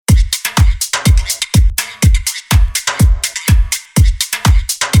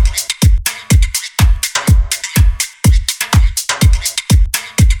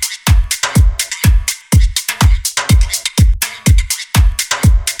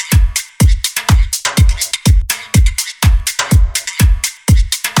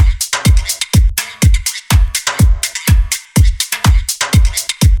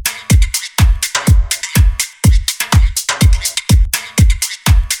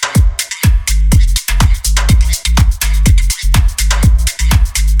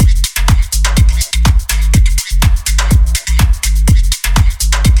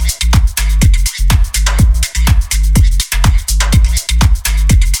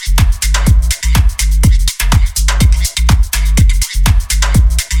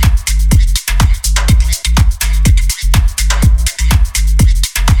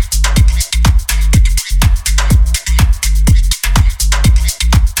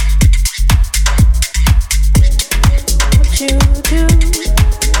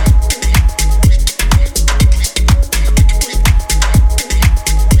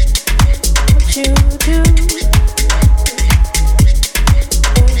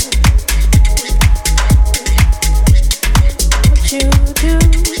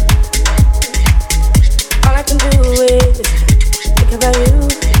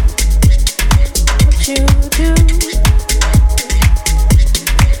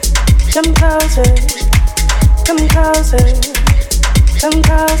Come closer, come closer, come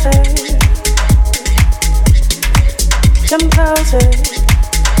closer. Come closer,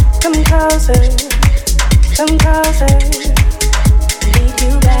 come closer, come closer. Need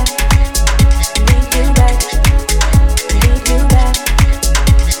you back, need you back, need you back,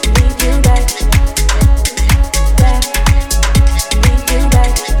 need you back, back, need you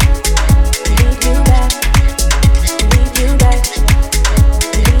back, need you back, need you back,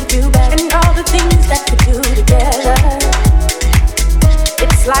 need you back. And all the things that we do together,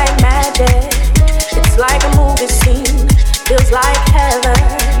 it's like magic, it's like a movie scene. Feels like heaven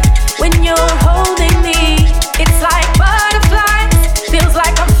when you're holding me. It's like butterflies. Feels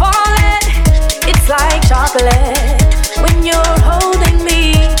like I'm falling. It's like chocolate when you're holding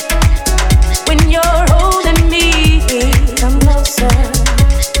me. When you're holding me. Come closer.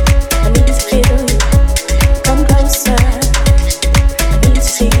 I need to feel you. Come closer. I need to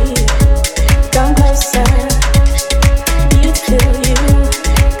see you. Come closer. I need to feel you.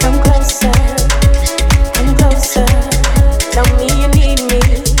 Come closer. Come closer. Tell me you need me,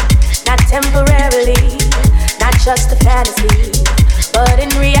 not temporarily, not just a fantasy, but in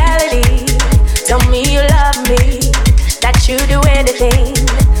reality. Tell me you love me, that you do anything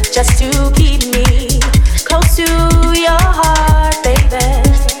just to keep me close to your heart, baby.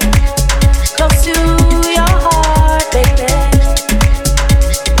 Close to your heart, baby.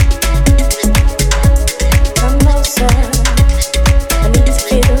 Come closer, I need to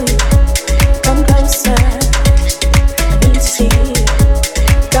feel you. Come closer.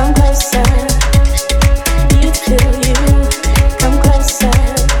 Come closer, need to feel you. Come closer,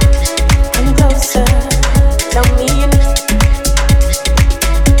 come closer. Tell me you need.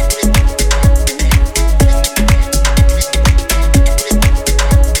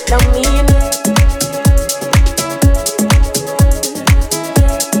 Tell me you need.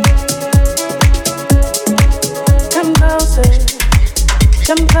 Come closer,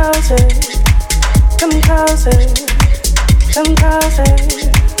 come closer, come closer. Come closer,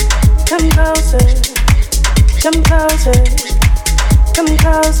 come closer, come closer, come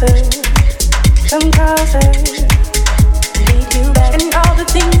closer, come closer. Need you back. And all the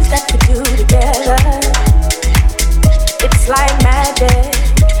things that we do together, it's like magic,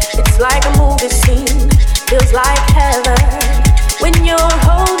 it's like a movie scene. Feels like heaven when you're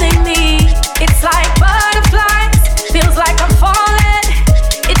holding me. It's like butterflies. Feels like I'm falling.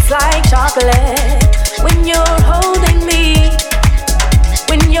 It's like chocolate when you're holding me.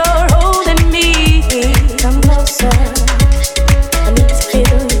 When you're holding me. Come closer, I need to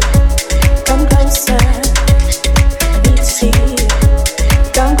feel you. Come closer, I need to see you.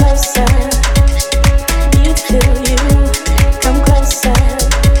 Come closer, I need to feel you. Come closer,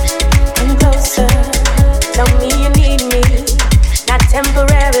 come closer. Tell me you need me, not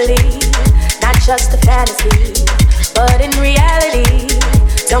temporarily, not just a fantasy, but in reality.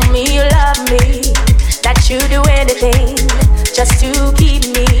 Tell me you love me, that you do anything just to keep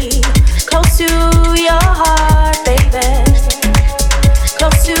me close to your heart, baby.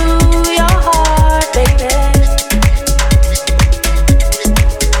 Close to your heart, baby.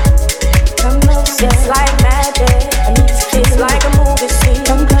 Come closer. It's like magic. It's like a movie scene.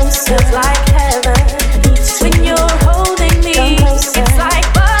 Come closer. It's like heaven when you're holding me. It's like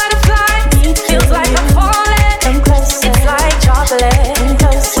butterflies. Feels like I'm falling. Come closer. It's like chocolate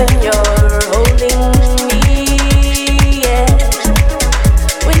when you're holding me. Yeah.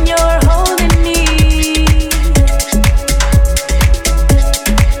 When you're holding me.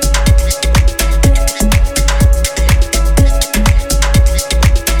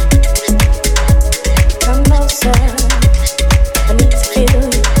 Come closer, I need to feel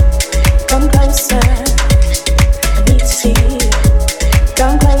you. Come closer, I need to see you.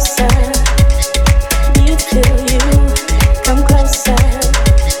 Come closer, I need to feel you. Come closer,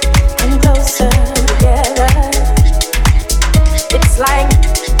 together. It's like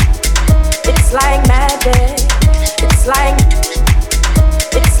magic. It's like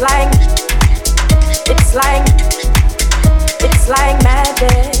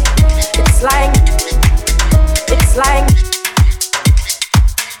magic. It's like